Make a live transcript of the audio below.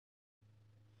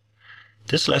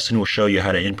This lesson will show you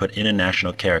how to input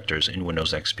international characters in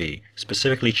Windows XP,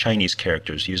 specifically Chinese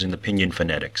characters using the Pinyin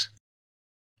phonetics.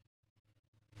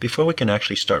 Before we can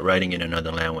actually start writing in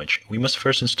another language, we must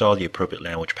first install the appropriate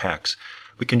language packs.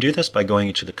 We can do this by going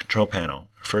into the Control Panel.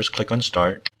 First click on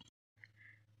Start,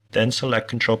 then select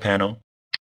Control Panel.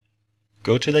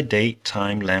 Go to the Date,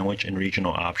 Time, Language, and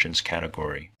Regional Options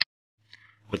category.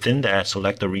 Within that,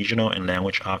 select the Regional and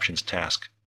Language Options task.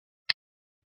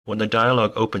 When the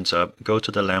dialog opens up, go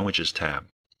to the Languages tab.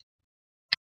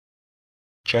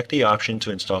 Check the option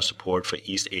to install support for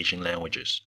East Asian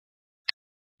languages.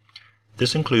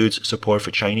 This includes support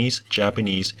for Chinese,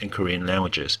 Japanese, and Korean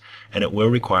languages, and it will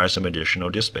require some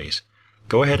additional disk space.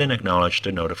 Go ahead and acknowledge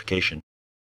the notification.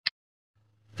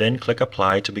 Then click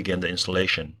Apply to begin the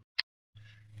installation.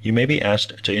 You may be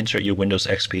asked to insert your Windows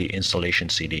XP installation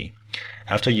CD.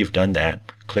 After you've done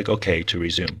that, click OK to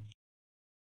resume.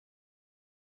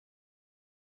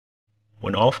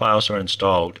 When all files are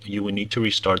installed, you will need to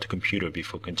restart the computer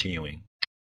before continuing.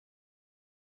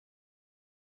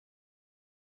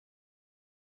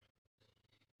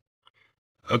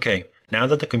 Okay, now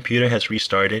that the computer has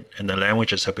restarted and the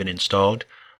languages have been installed,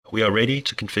 we are ready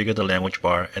to configure the language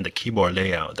bar and the keyboard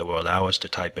layout that will allow us to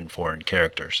type in foreign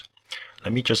characters.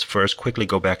 Let me just first quickly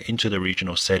go back into the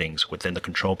regional settings within the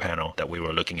control panel that we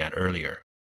were looking at earlier.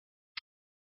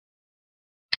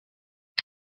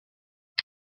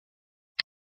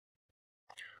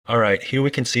 Alright, here we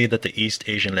can see that the East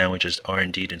Asian languages are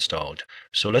indeed installed.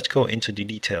 So let's go into the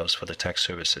details for the text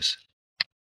services.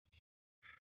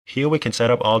 Here we can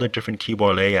set up all the different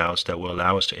keyboard layouts that will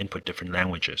allow us to input different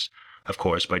languages. Of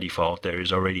course, by default, there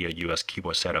is already a US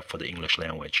keyboard setup for the English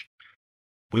language.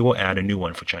 We will add a new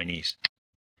one for Chinese.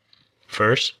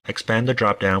 First, expand the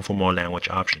drop-down for more language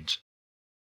options.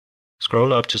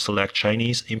 Scroll up to select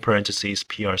Chinese in parentheses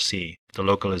PRC, the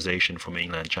localization for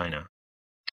mainland China.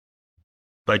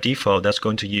 By default, that's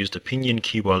going to use the Pinyin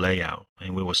keyboard layout,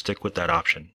 and we will stick with that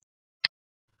option.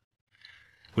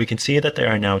 We can see that there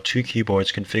are now two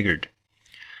keyboards configured.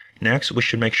 Next, we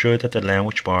should make sure that the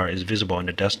language bar is visible on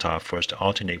the desktop for us to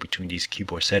alternate between these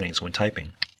keyboard settings when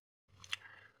typing.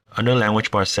 Under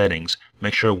language bar settings,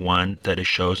 make sure 1 that it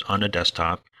shows on the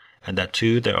desktop, and that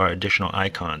 2 there are additional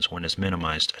icons when it's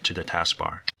minimized to the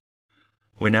taskbar.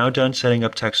 We're now done setting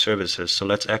up text services, so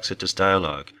let's exit this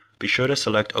dialog. Be sure to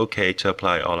select OK to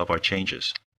apply all of our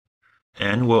changes.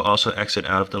 And we'll also exit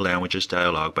out of the languages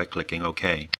dialog by clicking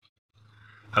OK.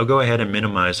 I'll go ahead and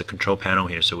minimize the control panel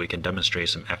here so we can demonstrate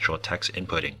some actual text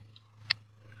inputting.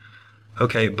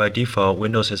 Okay, by default,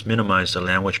 Windows has minimized the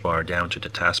language bar down to the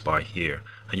taskbar here,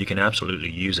 and you can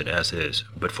absolutely use it as is,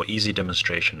 but for easy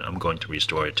demonstration, I'm going to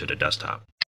restore it to the desktop.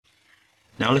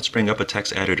 Now let's bring up a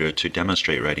text editor to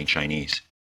demonstrate writing Chinese.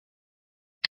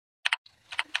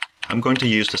 I'm going to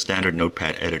use the standard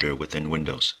notepad editor within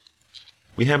Windows.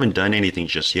 We haven't done anything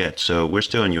just yet, so we're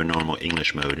still in your normal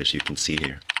English mode, as you can see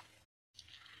here.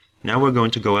 Now we're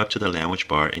going to go up to the language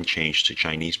bar and change to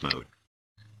Chinese mode.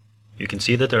 You can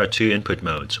see that there are two input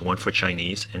modes, one for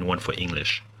Chinese and one for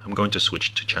English. I'm going to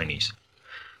switch to Chinese.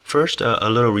 First, a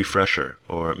little refresher,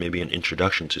 or maybe an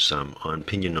introduction to some, on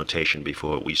Pinyin notation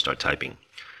before we start typing.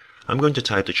 I'm going to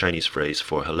type the Chinese phrase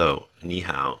for hello, ni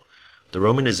hao. The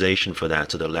romanization for that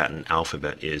to the Latin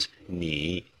alphabet is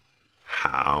ni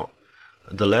hao.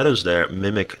 The letters there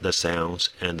mimic the sounds,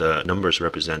 and the numbers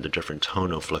represent the different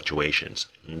tonal fluctuations.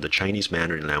 The Chinese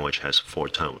Mandarin language has 4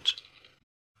 tones.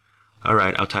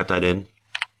 Alright, I'll type that in.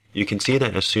 You can see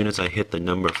that as soon as I hit the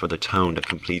number for the tone that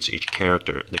completes each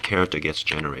character, the character gets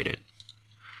generated.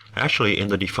 Actually, in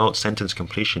the default sentence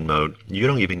completion mode, you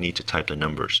don't even need to type the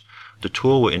numbers. The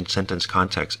tool will, in sentence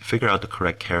context, figure out the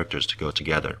correct characters to go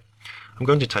together. I'm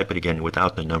going to type it again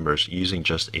without the numbers, using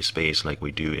just a space like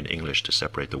we do in English to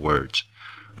separate the words.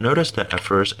 Notice that at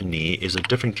first, ni is a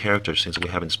different character since we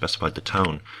haven't specified the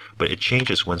tone, but it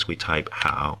changes once we type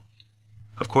hao.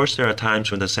 Of course, there are times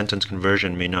when the sentence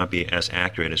conversion may not be as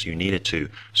accurate as you need it to,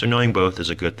 so knowing both is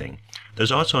a good thing.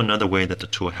 There's also another way that the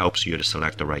tool helps you to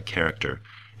select the right character.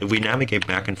 If we navigate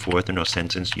back and forth in our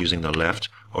sentence using the left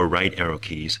or right arrow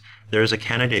keys, there is a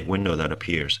candidate window that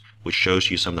appears, which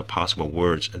shows you some of the possible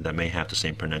words that may have the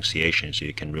same pronunciation, so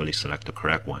you can really select the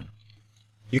correct one.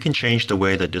 You can change the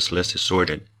way that this list is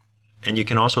sorted, and you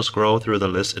can also scroll through the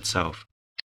list itself.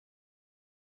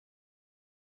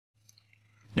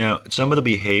 Now, some of the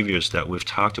behaviors that we've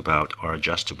talked about are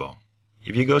adjustable.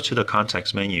 If you go to the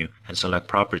context menu and select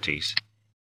Properties,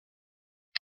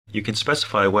 you can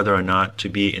specify whether or not to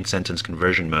be in sentence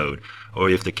conversion mode, or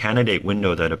if the candidate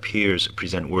window that appears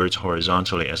present words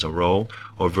horizontally as a row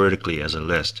or vertically as a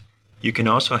list. You can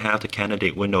also have the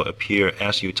candidate window appear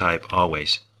as you type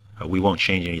always. We won't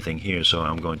change anything here, so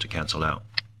I'm going to cancel out.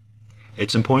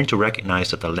 It's important to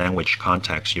recognize that the language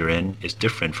context you're in is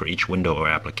different for each window or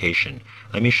application.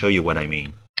 Let me show you what I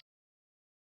mean.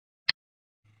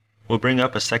 We'll bring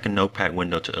up a second Notepad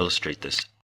window to illustrate this.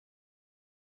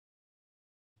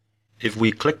 If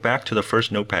we click back to the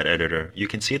first Notepad editor, you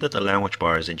can see that the language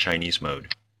bar is in Chinese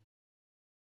mode.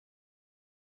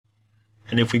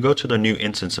 And if we go to the new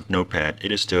instance of Notepad,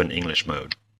 it is still in English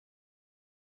mode.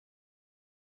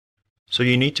 So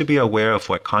you need to be aware of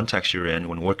what context you're in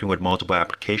when working with multiple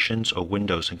applications or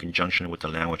windows in conjunction with the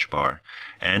language bar.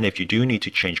 And if you do need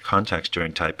to change context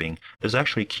during typing, there's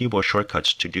actually keyboard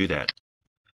shortcuts to do that.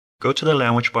 Go to the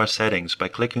language bar settings by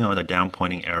clicking on the down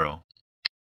pointing arrow.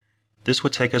 This will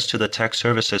take us to the Text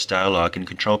Services dialog in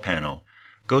Control Panel.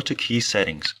 Go to Key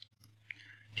Settings.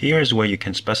 Here is where you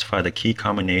can specify the key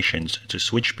combinations to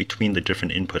switch between the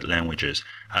different input languages,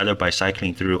 either by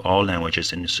cycling through all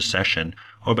languages in succession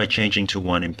or by changing to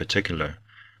one in particular.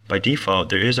 By default,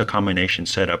 there is a combination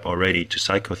set up already to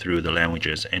cycle through the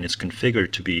languages, and it's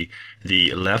configured to be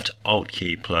the left Alt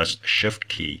key plus Shift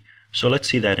key. So let's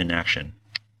see that in action.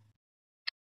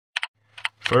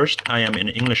 First, I am in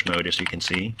English mode, as you can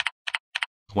see.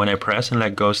 When I press and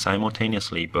let go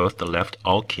simultaneously both the left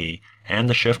Alt key and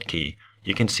the Shift key,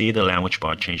 you can see the language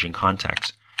bar changing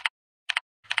context.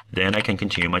 Then I can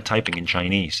continue my typing in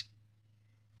Chinese.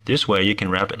 This way you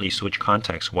can rapidly switch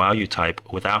context while you type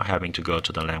without having to go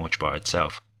to the language bar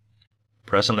itself.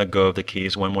 Press and let go of the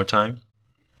keys one more time.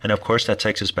 And of course that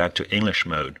takes us back to English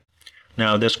mode.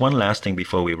 Now there's one last thing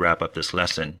before we wrap up this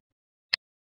lesson.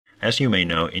 As you may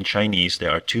know, in Chinese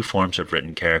there are two forms of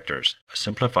written characters, a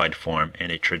simplified form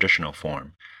and a traditional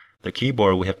form. The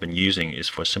keyboard we have been using is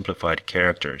for simplified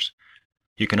characters.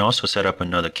 You can also set up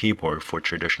another keyboard for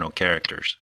traditional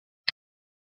characters.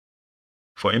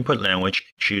 For input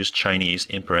language, choose Chinese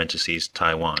in parentheses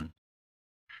Taiwan.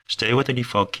 Stay with the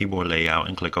default keyboard layout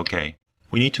and click OK.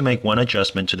 We need to make one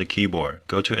adjustment to the keyboard.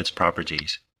 Go to its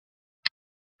properties.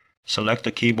 Select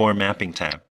the Keyboard Mapping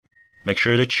tab. Make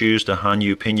sure to choose the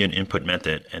Hanyu Pinyin input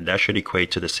method, and that should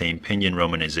equate to the same Pinyin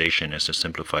romanization as the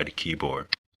simplified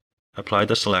keyboard. Apply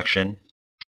the selection,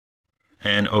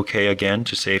 and OK again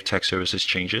to save Text Services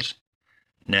changes.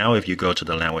 Now if you go to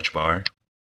the language bar,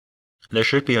 there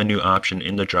should be a new option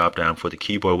in the drop-down for the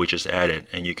keyboard we just added,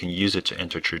 and you can use it to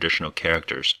enter traditional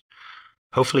characters.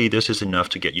 Hopefully this is enough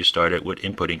to get you started with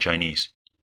inputting Chinese.